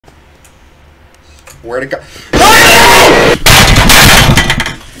Where to go?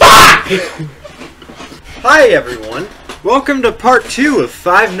 Hi everyone! Welcome to part 2 of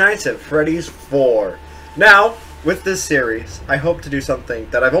Five Nights at Freddy's 4. Now, with this series, I hope to do something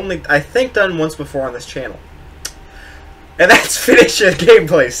that I've only, I think, done once before on this channel. And that's finish a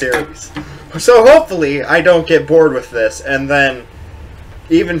gameplay series. So hopefully I don't get bored with this and then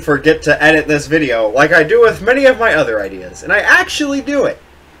even forget to edit this video like I do with many of my other ideas. And I actually do it.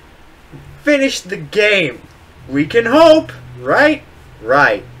 Finish the game. We can hope, right?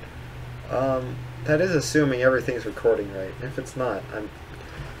 Right. That is assuming everything's recording right. If it's not,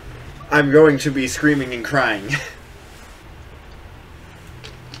 I'm going to be screaming and crying.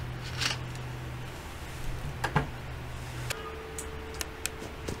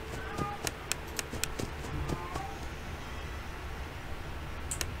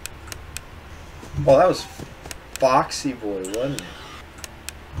 Well, that was Foxy Boy, wasn't it?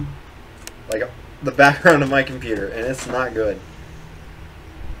 Like the background of my computer, and it's not good.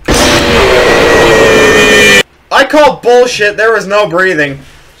 I call bullshit. There was no breathing.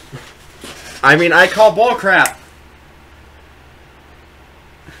 I mean, I call bullcrap.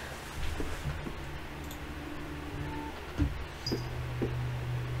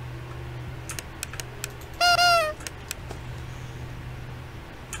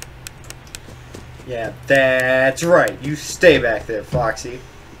 Yeah, that's right. You stay back there, Foxy.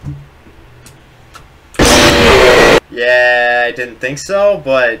 Yeah, I didn't think so,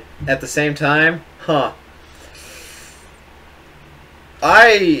 but at the same time, huh.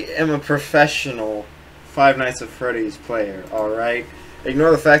 I am a professional Five Nights at Freddy's player, alright?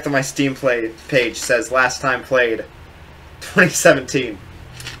 Ignore the fact that my Steam page says last time played 2017.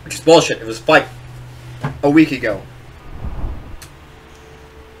 Which is bullshit. It was like a week ago.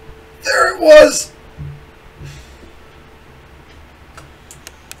 There it was!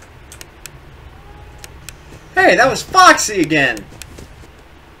 Hey, that was Foxy again!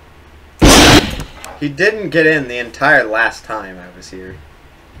 He didn't get in the entire last time I was here.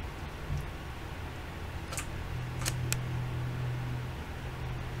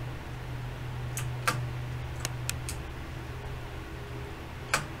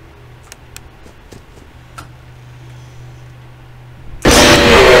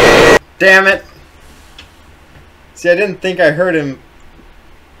 Damn it! See, I didn't think I heard him.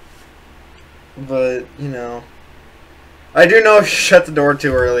 But, you know. I do know if you shut the door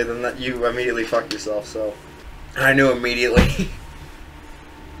too early, then that you immediately fuck yourself, so. I knew immediately.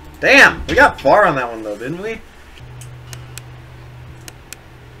 Damn! We got far on that one though, didn't we?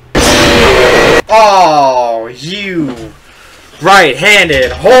 Oh, you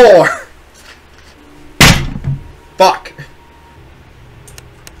right-handed whore! Fuck.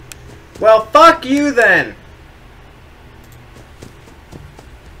 Well, fuck you then!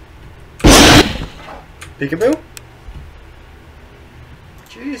 Peekaboo?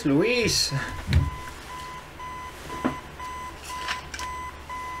 Jeez Louise.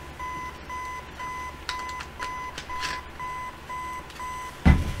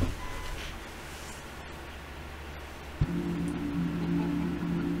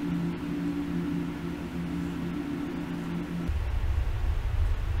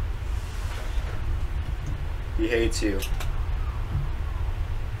 He hates you.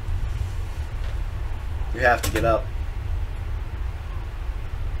 You have to get up.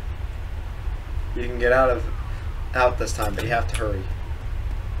 You can get out this time, but you have to hurry.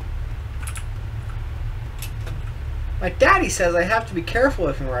 My daddy says I have to be careful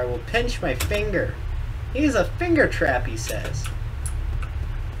with him or I will pinch my finger. He's a finger trap, he says.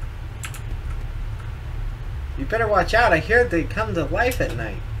 You better watch out. I hear they come to life at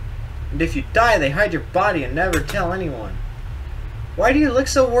night. And if you die, they hide your body and never tell anyone. Why do you look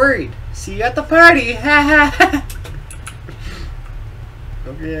so worried? See you at the party! Ha ha ha!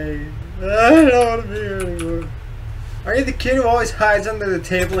 Okay. I don't want to be here anymore. Are you the kid who always hides under the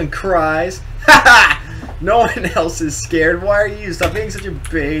table and cries? Ha ha! No one else is scared. Why are you? Stop being such a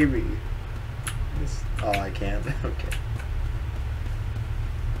baby. Oh, I can't. Okay.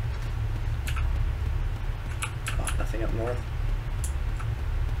 Oh, nothing up north.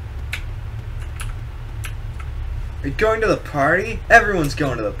 Are you going to the party? Everyone's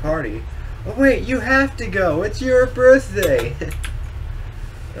going to the party. Oh wait, you have to go. It's your birthday.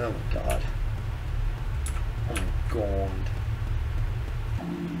 Oh my god. Oh my god.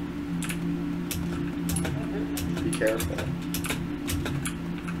 Be careful.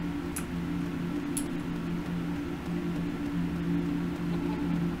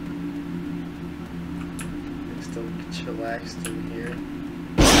 Still chillaxed in here.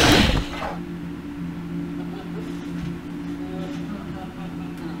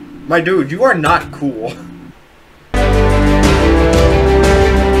 My dude, you are not cool.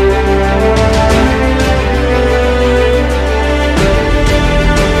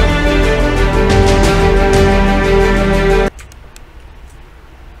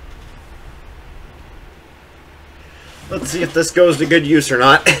 Let's see if this goes to good use or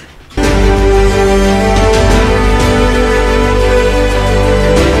not.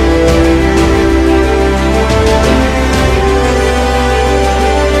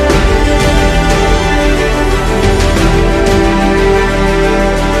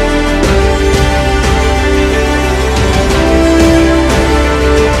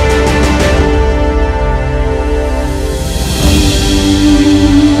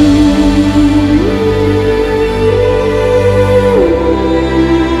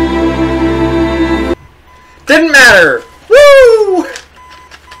 Didn't matter! Woo!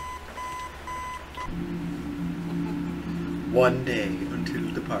 One day until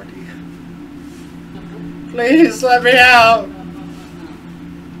the party. Please let me out!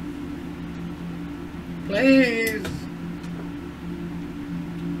 Please!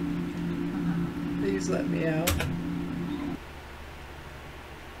 Please let me out.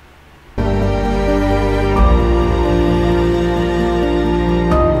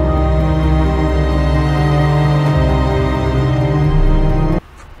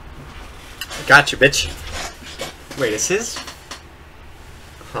 Gotcha, bitch. Wait, is his?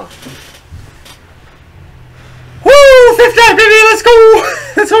 Huh. Woo! Fifth time, baby! Let's go!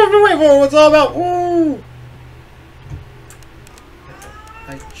 That's what I've been waiting for. What's it all about? Woo!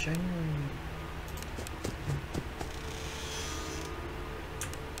 I genuinely...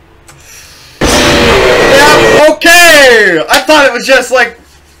 Yeah, okay! I thought it was just like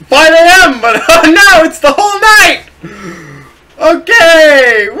 5 AM, but no, it's the whole night!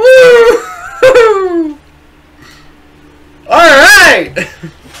 Okay! Woo! Alright!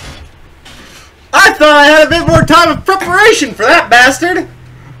 I thought I had a bit more time of preparation for that bastard!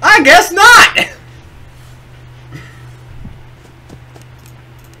 I guess not! I'm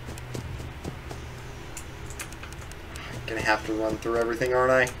gonna have to run through everything,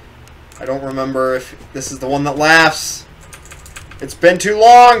 aren't I? I don't remember if this is the one that laughs. It's been too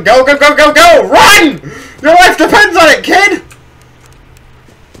long! Go, go, go, go, go! Run! Your life depends on it, kid!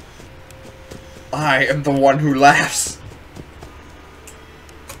 I am the one who laughs.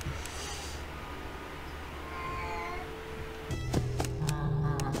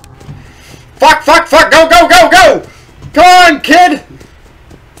 Fuck, fuck, fuck! Go, go, go, go! Come on, kid!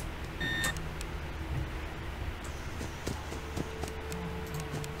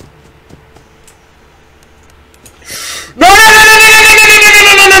 No, no, no, no, no, no, no,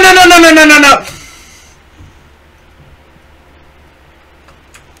 no, no, no, no, no, no, no, no!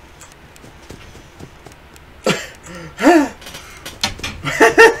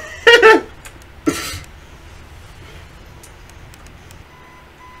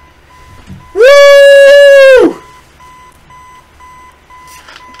 Woo!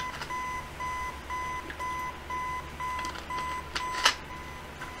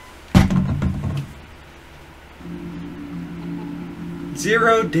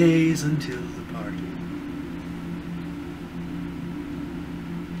 0 days until the party.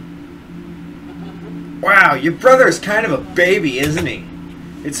 Wow, your brother's kind of a baby, isn't he?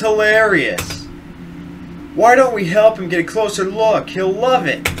 It's hilarious. Why don't we help him get a closer look? He'll love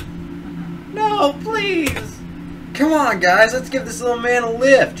it. No, please. Come on, guys. Let's give this little man a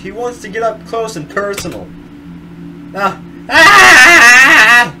lift. He wants to get up close and personal. Ah!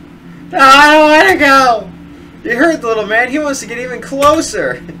 No, I don't want to go. You heard the little man. He wants to get even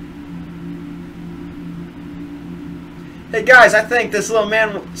closer. Hey, guys. I think this little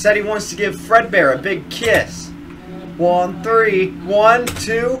man said he wants to give Fredbear a big kiss. 1, 3. 1,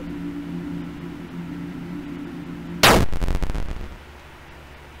 2.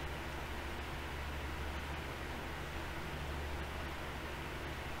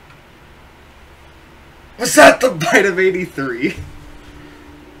 Was that the bite of 83?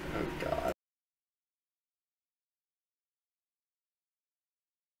 Oh, God.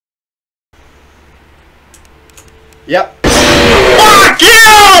 Yep. Fuck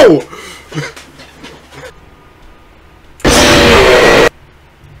you!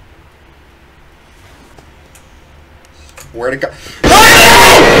 Where to go?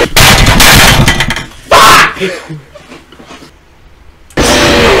 No! Fuck!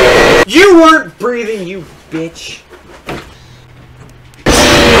 You weren't breathing, you bitch.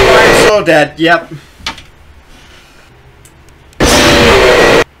 I'm so dead, yep.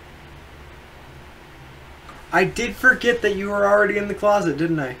 I did forget that you were already in the closet,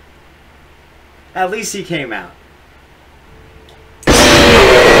 didn't I? At least he came out.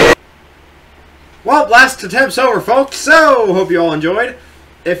 Well, last attempt's over, folks. So, hope you all enjoyed.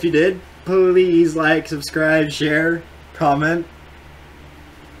 If you did, please like, subscribe, share, comment.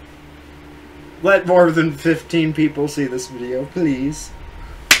 Let more than 15 people see this video, please.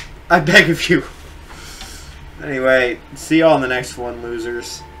 I beg of you. Anyway, see y'all in the next one,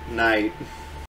 losers. Night.